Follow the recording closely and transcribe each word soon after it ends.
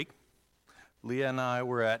Leah and I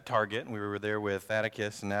were at Target, and we were there with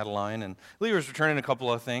Atticus and Adeline, and Leah was returning a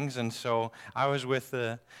couple of things, and so I was with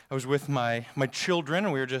my children,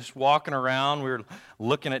 and we were just walking around. We were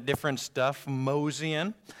looking at different stuff,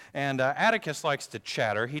 moseying, and Atticus likes to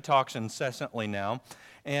chatter. He talks incessantly now,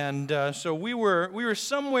 and so we were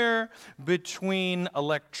somewhere between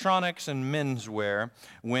electronics and menswear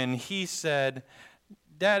when he said,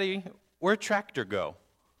 "Daddy, where'd tractor go?"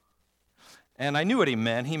 And I knew what he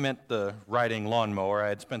meant. He meant the riding lawnmower. I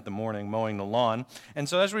had spent the morning mowing the lawn. And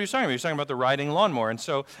so that's what he was talking about. He was talking about the riding lawnmower. And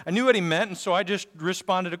so I knew what he meant, and so I just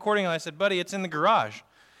responded accordingly. I said, "Buddy, it's in the garage."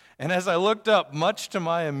 And as I looked up, much to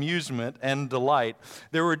my amusement and delight,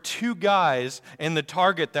 there were two guys in the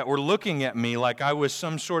Target that were looking at me like I was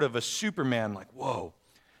some sort of a Superman, like, "Whoa,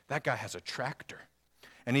 that guy has a tractor.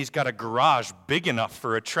 And he's got a garage big enough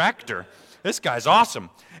for a tractor. This guy's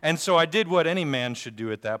awesome." And so I did what any man should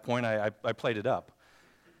do at that point. I played it up.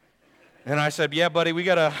 And I said, "Yeah, buddy, we're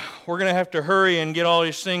going to have to hurry and get all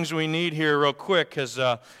these things we need here real quick because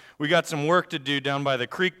we got some work to do down by the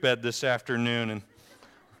creek bed this afternoon."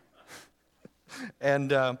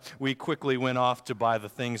 And we quickly went off to buy the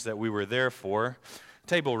things that we were there for,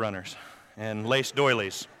 table runners and lace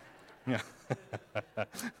doilies. Yeah.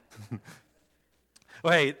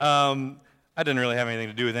 Well, hey, I didn't really have anything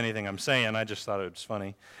to do with anything I'm saying. I just thought it was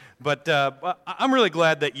funny. But I'm really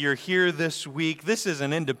glad that you're here this week. This is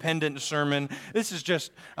an independent sermon. This is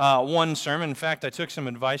just one sermon. In fact, I took some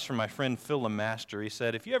advice from my friend Phil LeMaster. He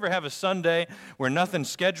said, if you ever have a Sunday where nothing's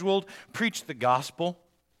scheduled, preach the gospel.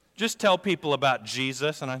 Just tell people about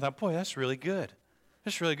Jesus. And I thought, boy, that's really good.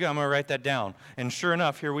 That's really good. I'm going to write that down. And sure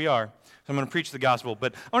enough, here we are. So I'm going to preach the gospel.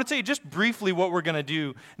 But I want to tell you just briefly what we're going to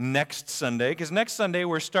do next Sunday. Because next Sunday,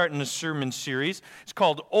 we're starting a sermon series. It's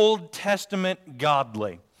called Old Testament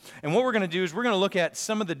Godly. And what we're going to do is we're going to look at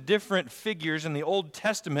some of the different figures in the Old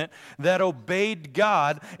Testament that obeyed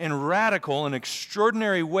God in radical and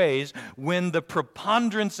extraordinary ways when the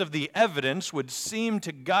preponderance of the evidence would seem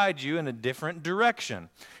to guide you in a different direction.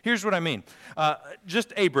 Here's what I mean.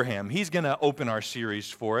 Just Abraham. He's going to open our series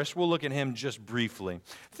for us. We'll look at him just briefly.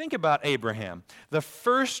 Think about Abraham. The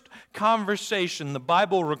first conversation the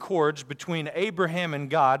Bible records between Abraham and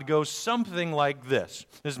God goes something like this.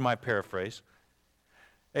 This is my paraphrase.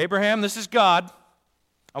 "Abraham, this is God.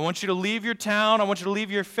 I want you to leave your town. I want you to leave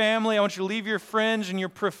your family. I want you to leave your friends and your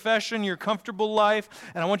profession, your comfortable life,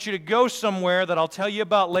 and I want you to go somewhere that I'll tell you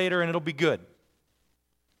about later, and it'll be good."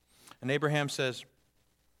 And Abraham says,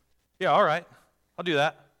 "Yeah, all right, I'll do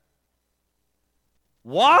that."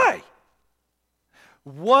 Why?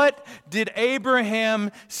 What did Abraham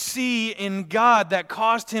see in God that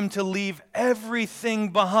caused him to leave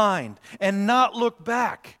everything behind and not look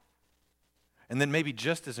back? And then maybe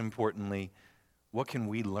just as importantly, what can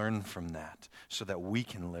we learn from that so that we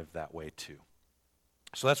can live that way too?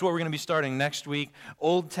 So that's what we're going to be starting next week,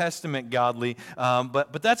 Old Testament Godly,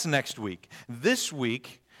 but that's next week. This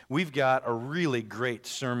week, we've got a really great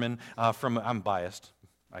sermon I'm biased.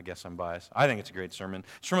 I guess I'm biased. I think it's a great sermon.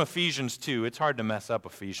 It's from Ephesians 2. It's hard to mess up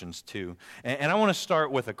Ephesians 2. And I want to start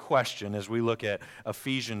with a question as we look at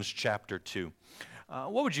Ephesians chapter 2.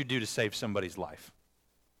 What would you do to save somebody's life?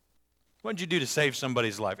 What did you do to save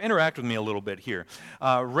somebody's life? Interact with me a little bit here.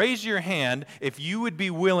 Raise your hand if you would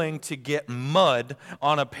be willing to get mud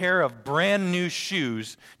on a pair of brand new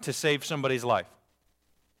shoes to save somebody's life.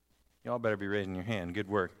 Y'all better be raising your hand. Good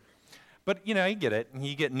work. But, you get it.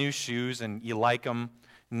 You get new shoes and you like them.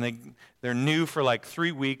 And they're new for like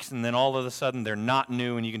 3 weeks, and then all of a sudden they're not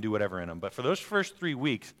new and you can do whatever in them. But for those first 3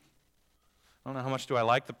 weeks, I don't know how much do I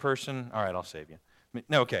like the person. All right, I'll save you.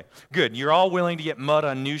 No, okay, good. You're all willing to get mud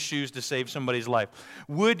on new shoes to save somebody's life.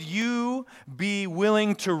 Would you be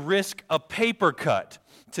willing to risk a paper cut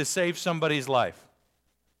to save somebody's life?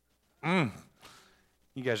 You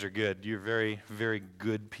guys are good. You're very, very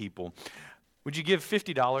good people. Would you give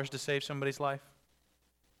 $50 to save somebody's life?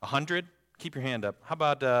 100? Keep your hand up. How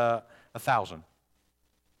about 1,000?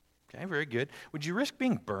 Okay, very good. Would you risk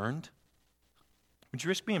being burned? Would you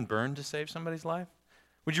risk being burned to save somebody's life?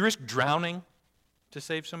 Would you risk drowning to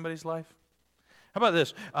save somebody's life? How about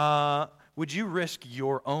this? Would you risk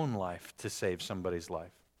your own life to save somebody's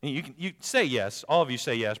life? You say yes. All of you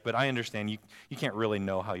say yes, but I understand you can't really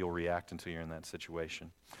know how you'll react until you're in that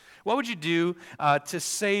situation. What would you do to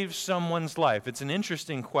save someone's life? It's an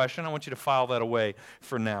interesting question. I want you to file that away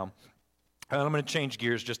for now. I'm going to change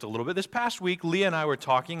gears just a little bit. This past week, Leah and I were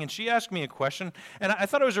talking, and she asked me a question, and I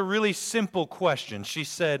thought it was a really simple question. She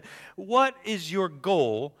said, "What is your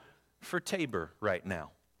goal for Tabor right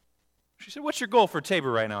now?" She said, "What's your goal for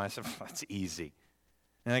Tabor right now?" I said, "That's easy."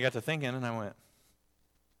 And I got to thinking, and I went,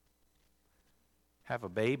 "Have a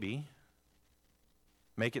baby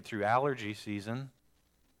make it through allergy season,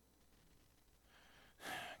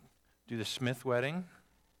 do the Smith wedding.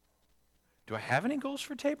 Do I have any goals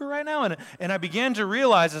for Tabor right now? And I began to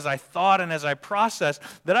realize as I thought and as I processed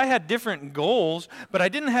that I had different goals, but I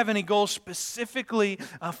didn't have any goals specifically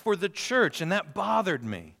for the church, and that bothered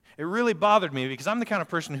me. It really bothered me because I'm the kind of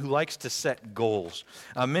person who likes to set goals.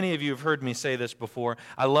 Many of you have heard me say this before.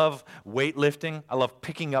 I love weightlifting. I love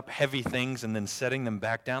picking up heavy things and then setting them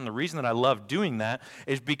back down. The reason that I love doing that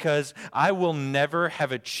is because I will never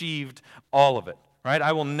have achieved all of it, right?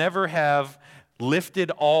 I will never have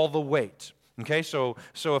lifted all the weight. Okay, so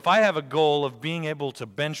if I have a goal of being able to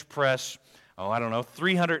bench press,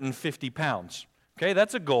 350 pounds, okay,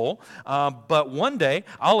 that's a goal. But one day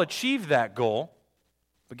I'll achieve that goal.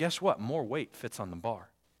 But guess what? More weight fits on the bar.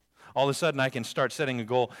 All of a sudden I can start setting a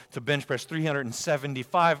goal to bench press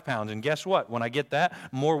 375 pounds. And guess what? When I get that,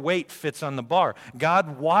 more weight fits on the bar.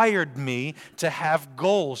 God wired me to have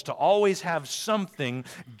goals, to always have something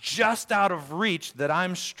just out of reach that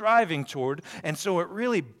I'm striving toward. And so it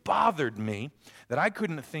really bothered me that I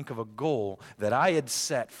couldn't think of a goal that I had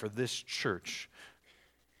set for this church.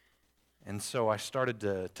 And so I started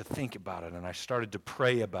to think about it, and I started to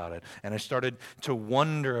pray about it, and I started to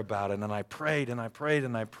wonder about it, and I prayed, and I prayed,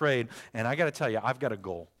 and I prayed, and I got to tell you, I've got a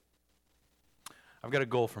goal. I've got a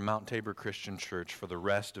goal for Mount Tabor Christian Church for the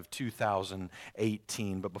rest of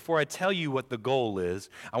 2018. But before I tell you what the goal is,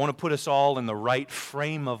 I want to put us all in the right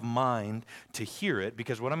frame of mind to hear it,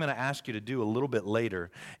 because what I'm going to ask you to do a little bit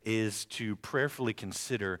later is to prayerfully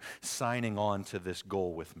consider signing on to this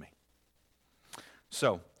goal with me.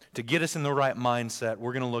 So, to get us in the right mindset,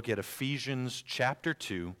 we're going to look at Ephesians chapter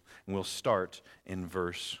 2, and we'll start in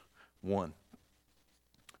verse 1.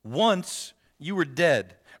 Once you were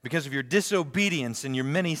dead because of your disobedience and your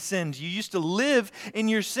many sins. You used to live in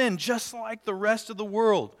your sin just like the rest of the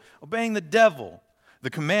world, obeying the devil, the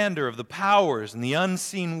commander of the powers in the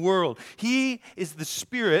unseen world. He is the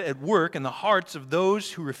spirit at work in the hearts of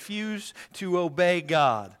those who refuse to obey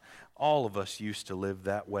God. All of us used to live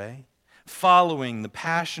that way, following the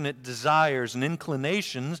passionate desires and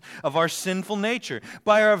inclinations of our sinful nature.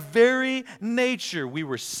 By our very nature, we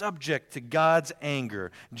were subject to God's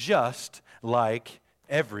anger, just like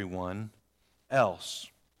everyone else.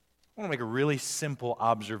 I want to make a really simple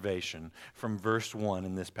observation from verse 1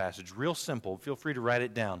 in this passage. Real simple. Feel free to write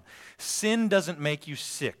it down. Sin doesn't make you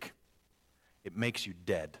sick. It makes you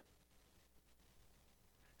dead.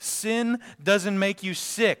 Sin doesn't make you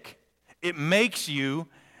sick. It makes you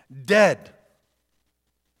dead.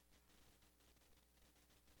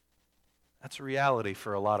 That's a reality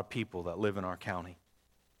for a lot of people that live in our county.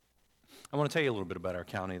 I want to tell you a little bit about our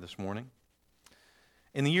county this morning.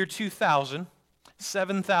 In the year 2000,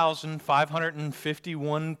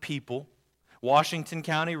 7,551 people, Washington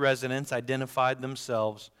County residents, identified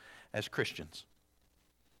themselves as Christians.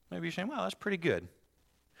 Maybe you're saying, wow, that's pretty good.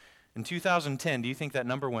 In 2010, do you think that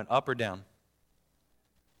number went up or down?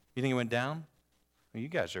 You think it went down? Well, you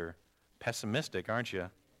guys are pessimistic, aren't you?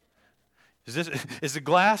 Is the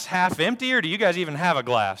glass half empty, or do you guys even have a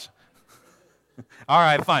glass? All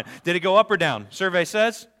right, fine. Did it go up or down? Survey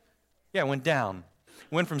says? Yeah, it went down.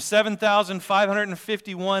 It went from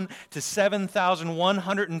 7,551 to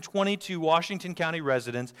 7,122 Washington County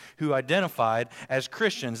residents who identified as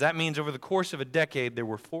Christians. That means over the course of a decade, there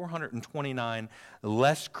were 429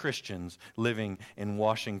 less Christians living in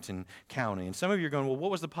Washington County. And some of you are going, well,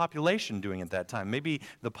 what was the population doing at that time? Maybe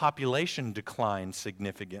the population declined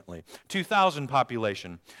significantly. 2000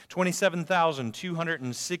 population,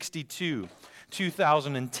 27,262.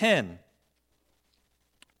 2010,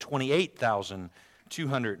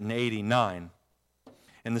 28,289.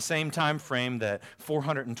 In the same time frame that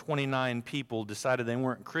 429 people decided they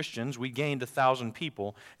weren't Christians, we gained 1,000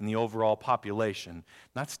 people in the overall population.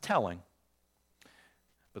 That's telling.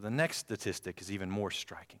 But the next statistic is even more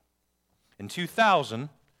striking. In 2000,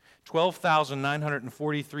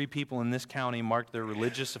 12,943 people in this county marked their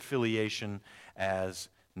religious affiliation as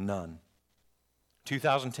none.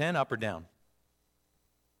 2010, up or down?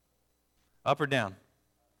 Up or down?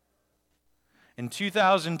 In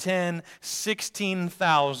 2010,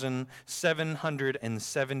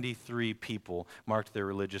 16,773 people marked their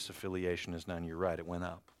religious affiliation as none. You're right, it went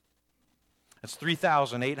up. That's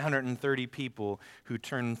 3,830 people who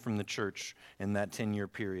turned from the church in that 10-year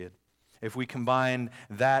period. If we combine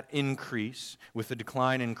that increase with the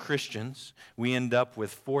decline in Christians, we end up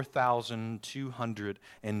with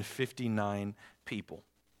 4,259 people.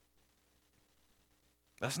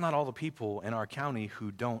 That's not all the people in our county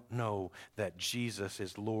who don't know that Jesus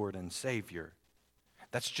is Lord and Savior.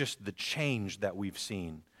 That's just the change that we've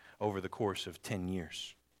seen over the course of 10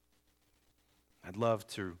 years. I'd love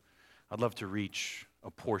to reach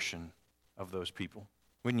a portion of those people.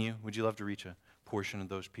 Wouldn't you? Would you love to reach a portion of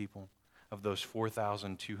those people? Of those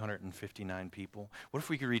 4,259 people? What if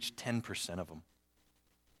we could reach 10% of them?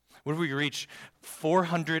 What if we could reach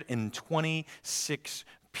 426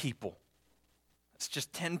 people? That's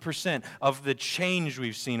just 10% of the change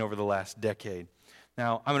we've seen over the last decade.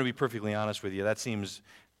 Now, I'm going to be perfectly honest with you. That seems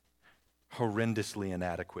horrendously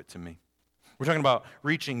inadequate to me. We're talking about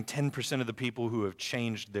reaching 10% of the people who have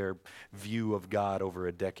changed their view of God over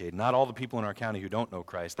a decade. Not all the people in our county who don't know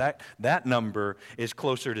Christ. That number is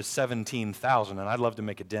closer to 17,000, and I'd love to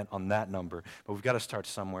make a dent on that number. But we've got to start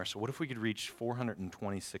somewhere. So what if we could reach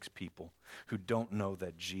 426 people who don't know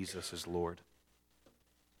that Jesus is Lord?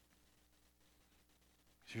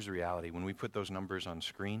 Here's the reality. When we put those numbers on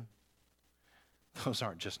screen, those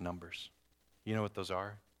aren't just numbers. You know what those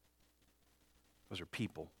are? Those are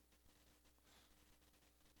people.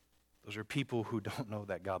 Those are people who don't know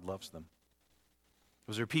that God loves them.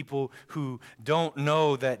 Those are people who don't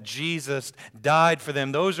know that Jesus died for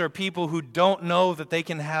them. Those are people who don't know that they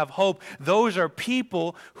can have hope. Those are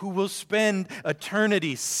people who will spend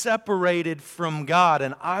eternity separated from God,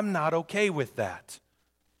 and I'm not okay with that.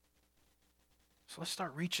 So let's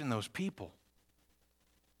start reaching those people.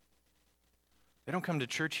 They don't come to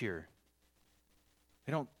church here.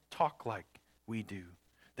 They don't talk like we do.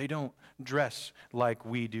 They don't dress like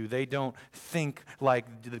we do. They don't think like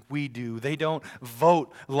we do. They don't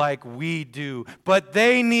vote like we do. But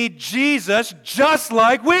they need Jesus just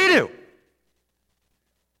like we do.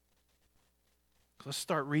 Let's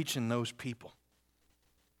start reaching those people.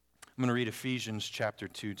 I'm going to read Ephesians chapter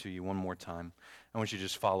 2 to you one more time. I want you to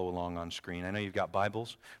just follow along on screen. I know you've got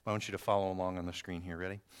Bibles, but I want you to follow along on the screen here.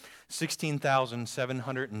 Ready?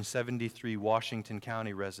 16,773 Washington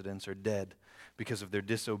County residents are dead because of their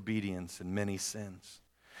disobedience and many sins.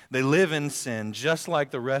 They live in sin just like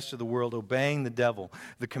the rest of the world, obeying the devil,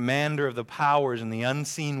 the commander of the powers in the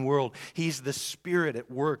unseen world. He's the spirit at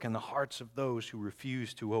work in the hearts of those who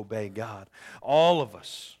refuse to obey God. All of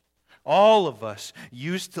us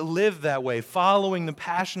used to live that way, following the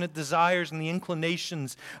passionate desires and the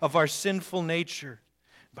inclinations of our sinful nature.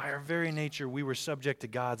 By our very nature, we were subject to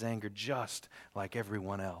God's anger just like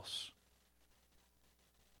everyone else.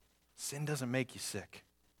 Sin doesn't make you sick.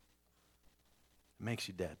 It makes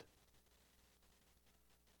you dead.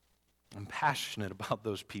 I'm passionate about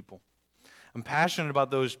those people. I'm passionate about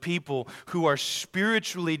those people who are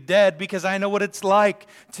spiritually dead because I know what it's like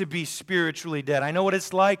to be spiritually dead. I know what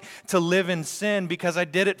it's like to live in sin because I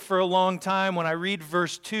did it for a long time. When I read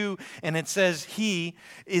verse 2 and it says, He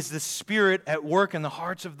is the Spirit at work in the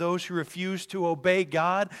hearts of those who refuse to obey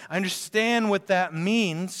God, I understand what that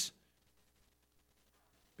means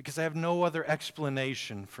because I have no other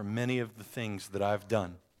explanation for many of the things that I've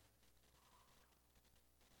done.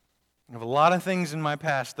 I have a lot of things in my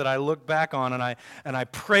past that I look back on and I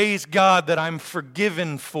praise God that I'm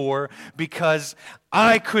forgiven for because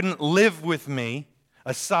I couldn't live with me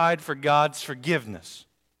aside for God's forgiveness.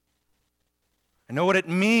 I know what it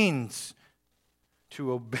means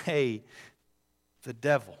to obey the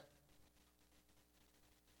devil.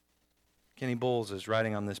 Kenny Bowles is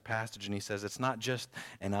writing on this passage and he says it's not just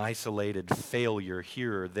an isolated failure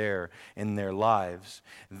here or there in their lives.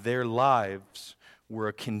 Their lives were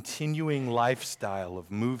a continuing lifestyle of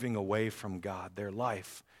moving away from God. Their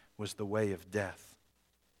life was the way of death.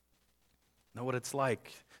 Know what it's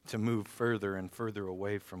like to move further and further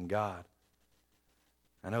away from God.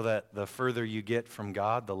 I know that the further you get from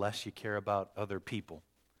God, the less you care about other people.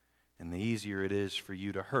 And the easier it is for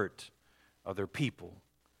you to hurt other people,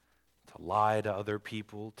 to lie to other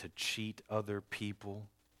people, to cheat other people,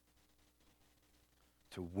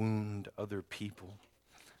 to wound other people.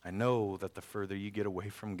 I know that the further you get away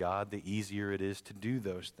from God, the easier it is to do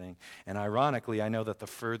those things. And ironically, I know that the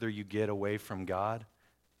further you get away from God,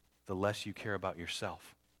 the less you care about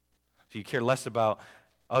yourself. So you care less about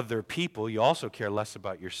other people, you also care less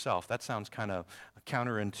about yourself. That sounds kind of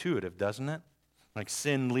counterintuitive, doesn't it? Like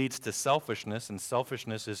sin leads to selfishness, and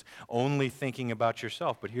selfishness is only thinking about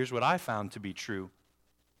yourself. But here's what I found to be true.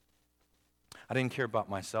 I didn't care about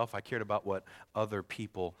myself. I cared about what other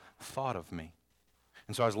people thought of me.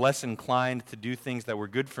 And so I was less inclined to do things that were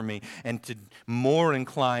good for me and to more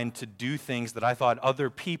inclined to do things that I thought other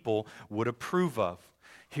people would approve of.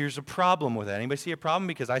 Here's a problem with that. Anybody see a problem?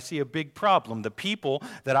 Because I see a big problem. The people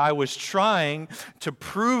that I was trying to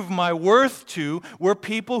prove my worth to were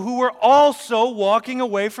people who were also walking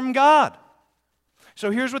away from God.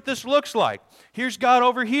 So here's what this looks like. Here's God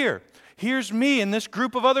over here. Here's me and this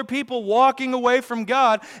group of other people walking away from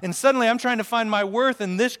God, and suddenly I'm trying to find my worth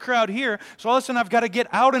in this crowd here. So all of a sudden I've got to get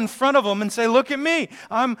out in front of them and say, look at me.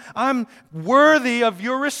 I'm worthy of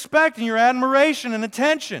your respect and your admiration and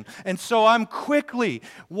attention. And so I'm quickly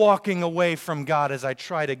walking away from God as I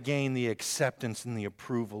try to gain the acceptance and the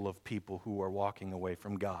approval of people who are walking away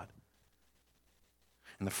from God.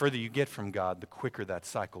 And the further you get from God, the quicker that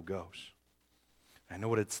cycle goes. I know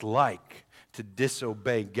what it's like to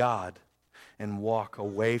disobey God and walk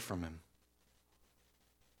away from Him.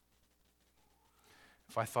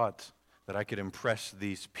 If I thought that I could impress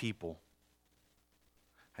these people,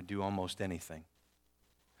 I'd do almost anything.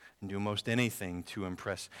 And do almost anything to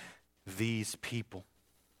impress these people,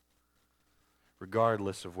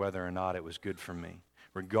 regardless of whether or not it was good for me,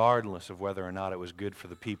 regardless of whether or not it was good for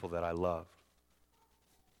the people that I loved.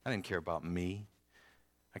 I didn't care about me.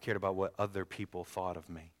 I cared about what other people thought of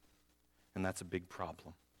me. And that's a big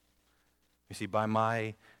problem. You see, by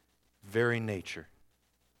my very nature,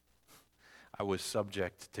 I was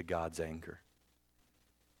subject to God's anger,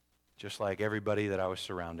 just like everybody that I was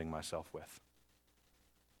surrounding myself with.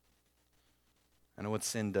 I know what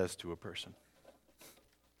sin does to a person.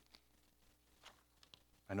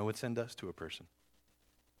 I know what sin does to a person.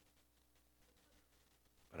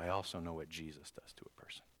 But I also know what Jesus does to a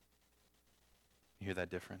person. You hear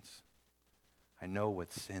that difference? I know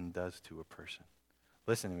what sin does to a person.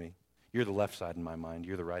 Listen to me. You're the left side in my mind.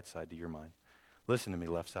 You're the right side to your mind. Listen to me,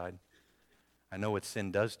 left side. I know what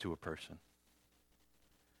sin does to a person.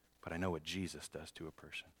 But I know what Jesus does to a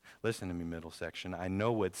person. Listen to me, middle section. I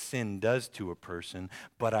know what sin does to a person,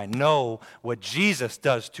 but I know what Jesus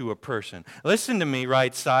does to a person. Listen to me,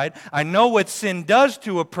 right side. I know what sin does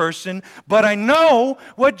to a person, but I know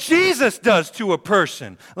what Jesus does to a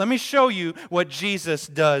person. Let me show you what Jesus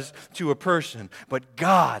does to a person. But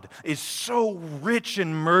God is so rich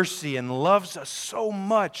in mercy and loves us so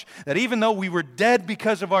much that even though we were dead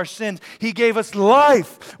because of our sins, He gave us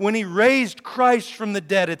life when He raised Christ from the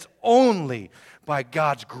dead. It's only by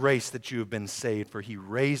God's grace that you have been saved, for He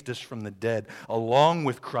raised us from the dead along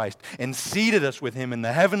with Christ and seated us with Him in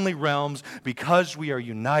the heavenly realms because we are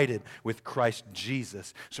united with Christ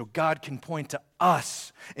Jesus. So God can point to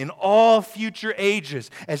us in all future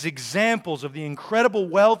ages as examples of the incredible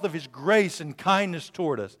wealth of His grace and kindness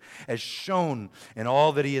toward us, as shown in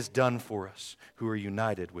all that He has done for us who are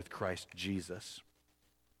united with Christ Jesus.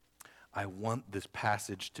 I want this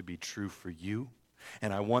passage to be true for you.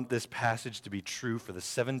 And I want this passage to be true for the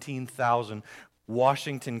 17,000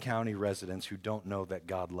 Washington County residents who don't know that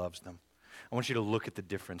God loves them. I want you to look at the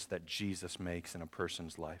difference that Jesus makes in a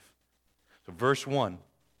person's life. So verse 1,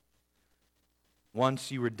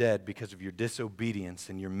 once you were dead because of your disobedience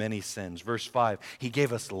and your many sins. Verse 5, He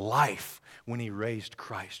gave us life when He raised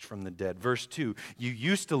Christ from the dead. Verse 2, you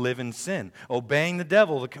used to live in sin, obeying the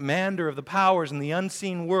devil, the commander of the powers in the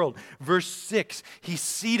unseen world. Verse 6, He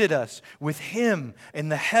seated us with Him in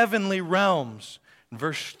the heavenly realms.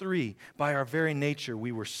 Verse 3, by our very nature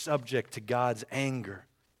we were subject to God's anger.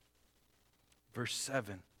 Verse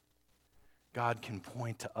 7, God can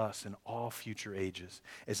point to us in all future ages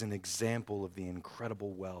as an example of the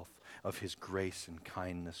incredible wealth of His grace and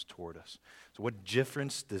kindness toward us. So what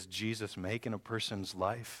difference does Jesus make in a person's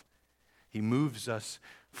life? He moves us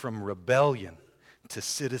from rebellion to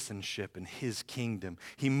citizenship in His kingdom.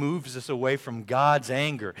 He moves us away from God's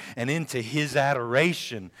anger and into His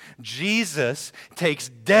adoration. Jesus takes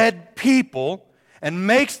dead people and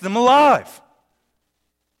makes them alive.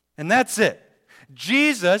 And that's it.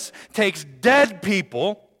 Jesus takes dead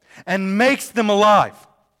people and makes them alive.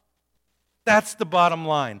 That's the bottom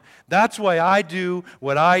line. That's why I do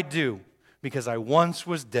what I do, because I once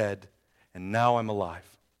was dead and now I'm alive.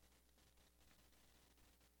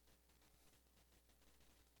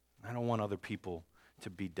 I don't want other people to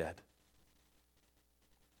be dead.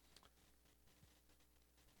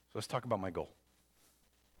 So let's talk about my goal.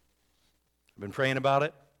 I've been praying about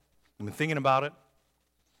it. I've been thinking about it.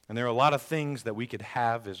 And there are a lot of things that we could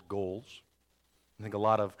have as goals. I think a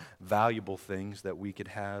lot of valuable things that we could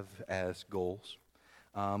have as goals.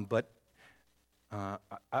 But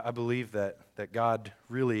I believe that God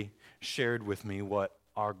really shared with me what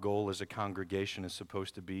our goal as a congregation is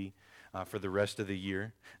supposed to be for the rest of the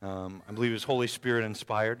year. I believe it's Holy Spirit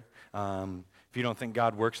inspired. If you don't think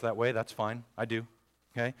God works that way, that's fine. I do.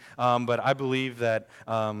 Okay? But I believe that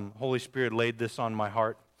Holy Spirit laid this on my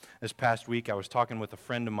heart. This past week, I was talking with a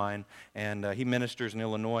friend of mine, and he ministers in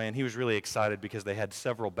Illinois, and he was really excited because they had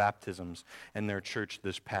several baptisms in their church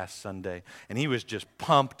this past Sunday, and he was just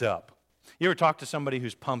pumped up. You ever talk to somebody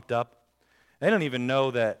who's pumped up? They don't even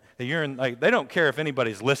know that you're in, like, they don't care if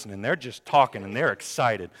anybody's listening. They're just talking and they're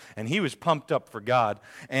excited. And he was pumped up for God.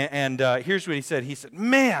 And here's what he said. He said,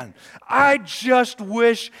 man, I just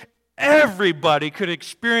wish everybody could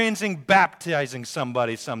experiencing baptizing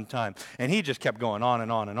somebody sometime. And he just kept going on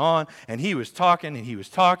and on and on. And he was talking and he was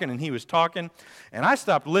talking and he was talking. And I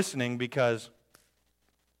stopped listening because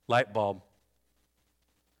light bulb.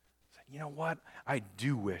 You know what? I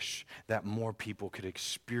do wish that more people could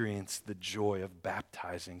experience the joy of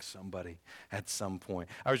baptizing somebody at some point.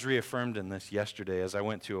 I was reaffirmed in this yesterday as I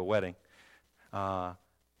went to a wedding.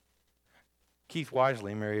 Keith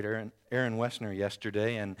Wisely married Aaron Wessner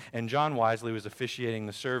yesterday, and John Wisely was officiating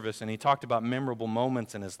the service, and he talked about memorable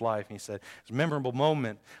moments in his life. He said, it was a memorable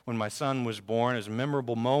moment when my son was born. It was a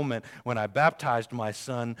memorable moment when I baptized my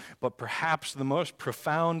son, but perhaps the most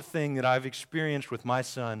profound thing that I've experienced with my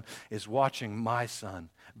son is watching my son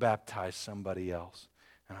baptize somebody else.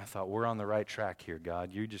 And I thought, we're on the right track here,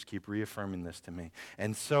 God. You just keep reaffirming this to me.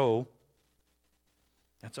 And so,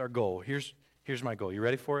 that's our goal. Here's my goal. You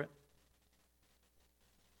ready for it?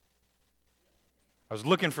 I was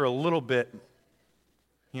looking for a little bit,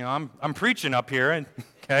 I'm preaching up here, and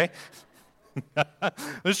okay.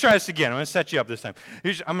 Let's try this again. I'm going to set you up this time.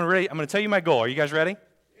 I'm going to tell you my goal. Are you guys ready?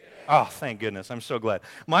 Oh, thank goodness. I'm so glad.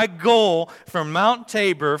 My goal for Mount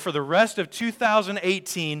Tabor for the rest of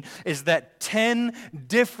 2018 is that 10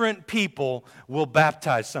 different people will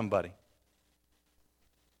baptize somebody.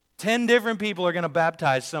 10 different people are going to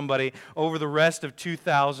baptize somebody over the rest of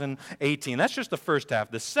 2018. That's just the first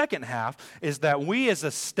half. The second half is that we as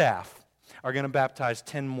a staff are going to baptize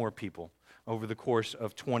 10 more people over the course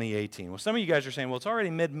of 2018. Well, some of you guys are saying, well, it's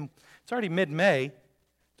already mid-May. It's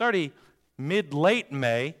already mid-late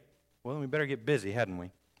May. Well, then we better get busy, hadn't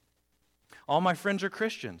we? All my friends are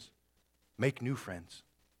Christians. Make new friends.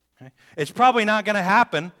 Okay? It's probably not going to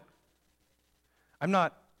happen. I'm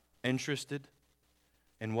not interested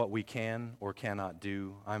in what we can or cannot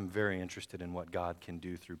do. I'm very interested in what God can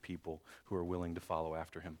do through people who are willing to follow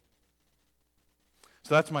after Him.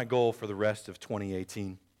 So that's my goal for the rest of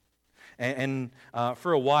 2018. And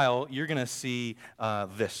for a while, you're going to see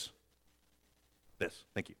this.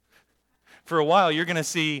 Thank you. For a while, you're going to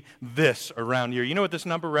see this around here. You know what this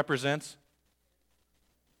number represents?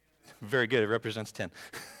 Very good. It represents 10.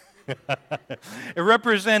 It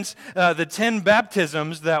represents the 10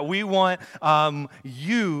 baptisms that we want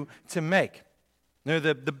you to make. They're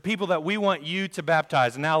the people that we want you to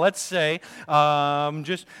baptize. Now, let's say,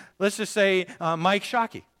 let's just say Mike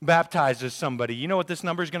Shockey baptizes somebody. You know what this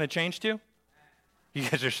number is going to change to? You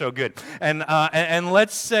guys are so good. And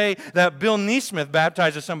let's say that Bill Neesmith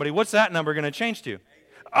baptizes somebody. What's that number going to change to?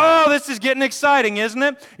 Oh, this is getting exciting, isn't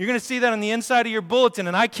it? You're going to see that on the inside of your bulletin,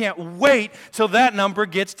 and I can't wait till that number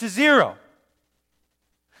gets to 0.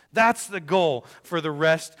 That's the goal for the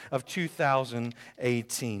rest of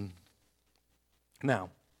 2018. Now,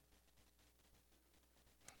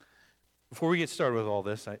 before we get started with all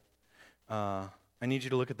this, I need you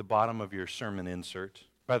to look at the bottom of your sermon insert.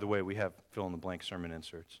 By the way, we have fill-in-the-blank sermon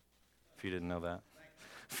inserts, if you didn't know that.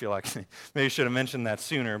 I feel like maybe I should have mentioned that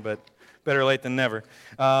sooner, but better late than never.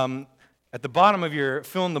 At the bottom of your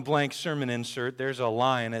fill-in-the-blank sermon insert, there's a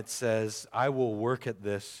line that says, I will work at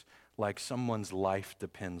this like someone's life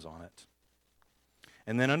depends on it.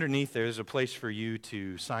 And then underneath there's a place for you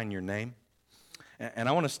to sign your name. And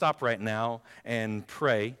I want to stop right now and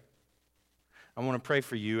pray. I want to pray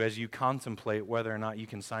for you as you contemplate whether or not you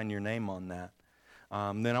can sign your name on that.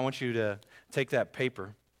 Then I want you to take that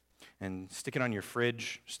paper and stick it on your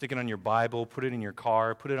fridge, stick it on your Bible, put it in your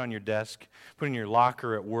car, put it on your desk, put it in your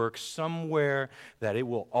locker at work, somewhere that it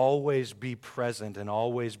will always be present and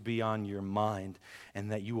always be on your mind,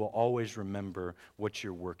 and that you will always remember what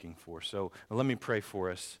you're working for. So let me pray for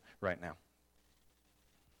us right now.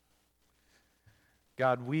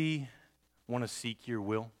 God, we want to seek your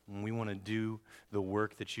will, and we want to do the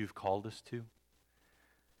work that you've called us to.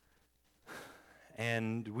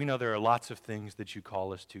 And we know there are lots of things that you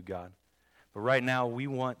call us to, God. But right now, we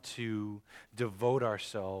want to devote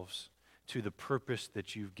ourselves to the purpose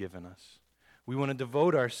that you've given us. We want to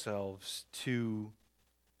devote ourselves to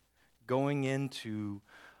going into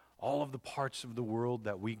all of the parts of the world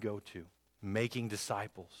that we go to, making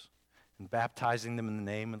disciples and baptizing them in the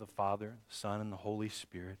name of the Father, the Son, and the Holy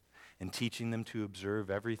Spirit, and teaching them to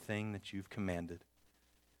observe everything that you've commanded.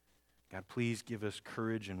 God, please give us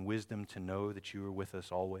courage and wisdom to know that you are with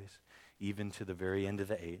us always, even to the very end of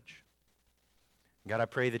the age. God, I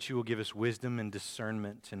pray that you will give us wisdom and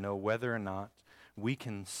discernment to know whether or not we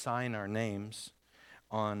can sign our names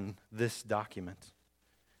on this document.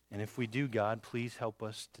 And if we do, God, please help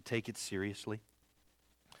us to take it seriously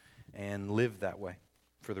and live that way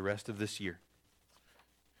for the rest of this year.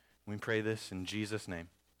 We pray this in Jesus' name.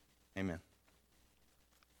 Amen.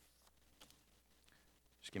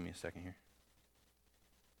 Just give me a second here.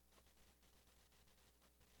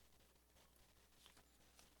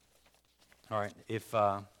 All right, if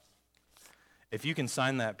you can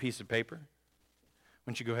sign that piece of paper, why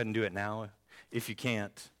don't you go ahead and do it now? If you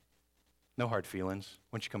can't, no hard feelings.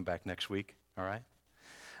 Why don't you come back next week, all right?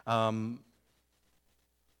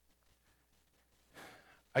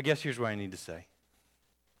 I guess here's what I need to say.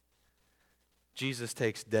 Jesus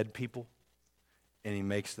takes dead people and he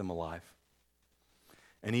makes them alive.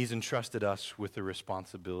 And he's entrusted us with the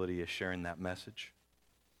responsibility of sharing that message.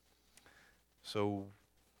 So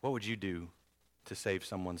what would you do to save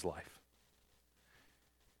someone's life?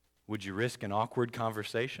 Would you risk an awkward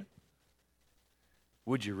conversation?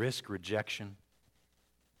 Would you risk rejection?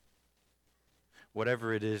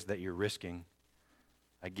 Whatever it is that you're risking,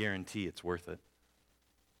 I guarantee it's worth it.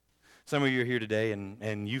 Some of you are here today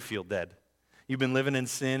and you feel dead. You've been living in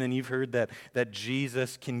sin and you've heard that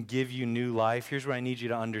Jesus can give you new life. Here's what I need you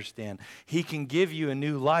to understand. He can give you a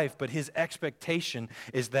new life, but his expectation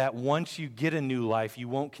is that once you get a new life, you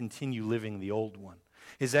won't continue living the old one.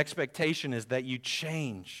 His expectation is that you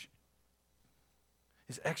change.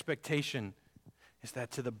 His expectation is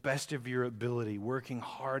that to the best of your ability, working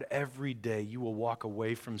hard every day, you will walk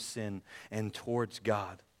away from sin and towards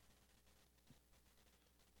God.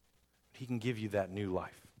 He can give you that new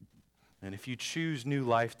life. And if you choose new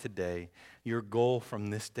life today, your goal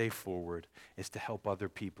from this day forward is to help other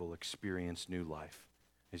people experience new life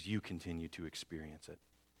as you continue to experience it.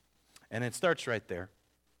 And it starts right there.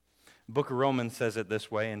 The book of Romans says it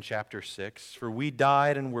this way in chapter 6, "For we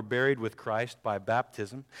died and were buried with Christ by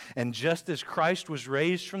baptism, and just as Christ was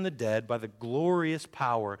raised from the dead by the glorious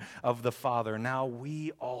power of the Father, now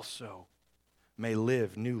we also may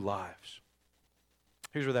live new lives."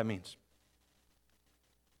 Here's what that means.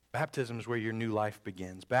 Baptism is where your new life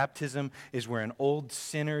begins. Baptism is where an old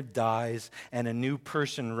sinner dies and a new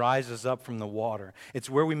person rises up from the water. It's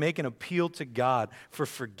where we make an appeal to God for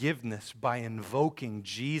forgiveness by invoking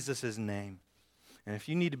Jesus' name. And if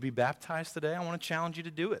you need to be baptized today, I want to challenge you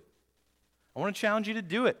to do it. I want to challenge you to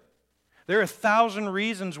do it. There are 1,000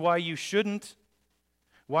 reasons why you shouldn't,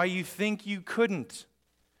 why you think you couldn't,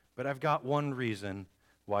 but I've got one reason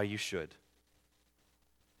why you should.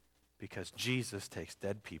 Because Jesus takes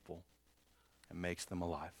dead people and makes them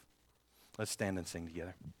alive. Let's stand and sing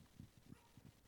together.